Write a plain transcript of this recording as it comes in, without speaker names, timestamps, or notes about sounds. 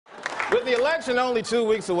With the election only 2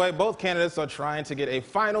 weeks away, both candidates are trying to get a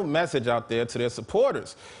final message out there to their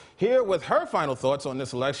supporters. Here with her final thoughts on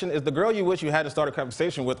this election is the girl you wish you had to start a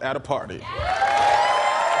conversation with at a party. Wow.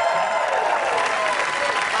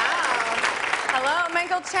 Hello,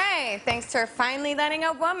 Michael Che. Thanks for finally letting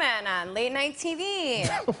a woman on late night TV.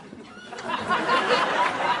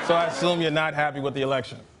 So I assume you're not happy with the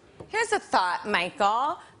election. Here's a thought,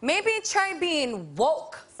 Michael. Maybe try being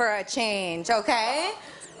woke for a change, okay?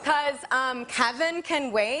 Because Kevin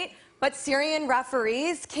can wait, but Syrian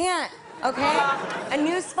referees can't, okay? A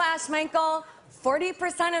newsflash, Michael,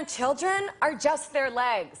 40% of children are just their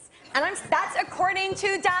legs. And that's according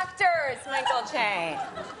to doctors, Michael Che.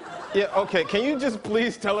 Yeah, okay, can you just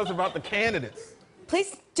please tell us about the candidates?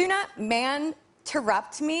 Please do not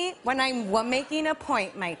interrupt me when I'm making a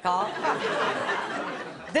point, Michael.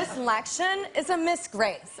 This election is a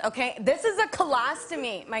disgrace, okay? This is a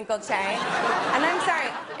colostomy, Michael Che. And I'm sorry,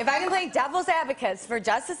 if I can play devil's advocate for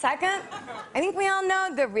just a second, I think we all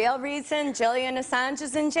know the real reason Julian Assange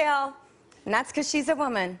is in jail, and that's because she's a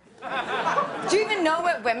woman. Do you even know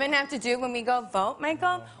what women have to do when we go vote,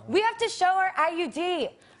 Michael? We have to show our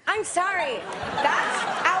IUD. I'm sorry,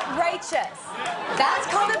 that's outrageous. That's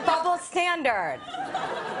called a double standard.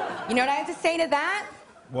 You know what I have to say to that?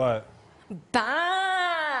 What?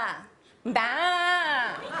 Bah!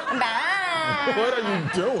 Bah! Bah! What are you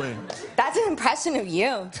doing? That's an impression of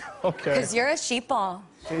you. Okay. Because you're a sheeple.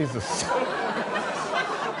 Jesus.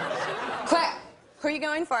 Quick, who are you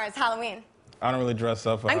going for as Halloween? I don't really dress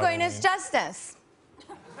up for I'm Halloween. going as Justice.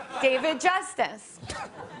 David Justice.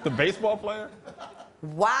 The baseball player?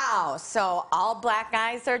 Wow, so all black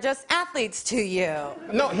guys are just athletes to you.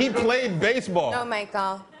 No, he played baseball. No,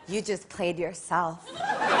 Michael, you just played yourself.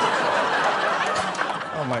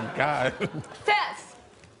 Oh my God.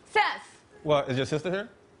 Sis! What, is your sister here?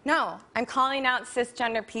 No, I'm calling out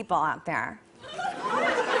cisgender people out there.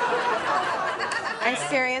 I'm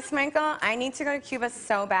serious, Michael. I need to go to Cuba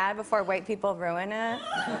so bad before white people ruin it.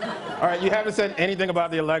 All right, you haven't said anything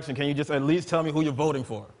about the election. Can you just at least tell me who you're voting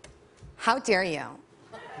for? How dare you?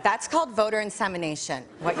 That's called voter insemination,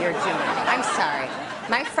 what you're doing. I'm sorry.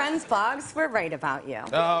 My friends' blogs were right about you.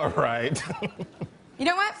 All right. You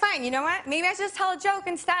know what? Fine. You know what? Maybe I should just tell a joke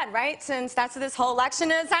instead, right? Since that's what this whole election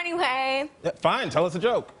is anyway. Yeah, fine, tell us a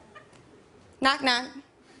joke. Knock, knock.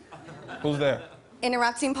 Who's there?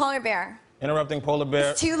 Interrupting polar bear. Interrupting polar bear.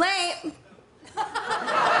 It's too late.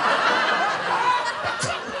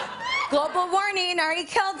 Global warning, already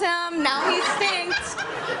killed him. Now he stinked.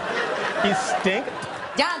 He stink?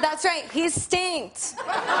 Yeah, that's right. He stinked.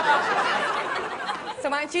 So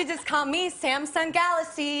why don't you just call me Samsung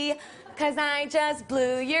Galaxy, because I just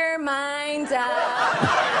blew your mind up.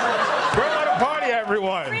 We're at a party,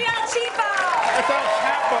 everyone. Real cheapo. That's our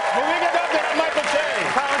Kappa. When we get up there, Michael Che.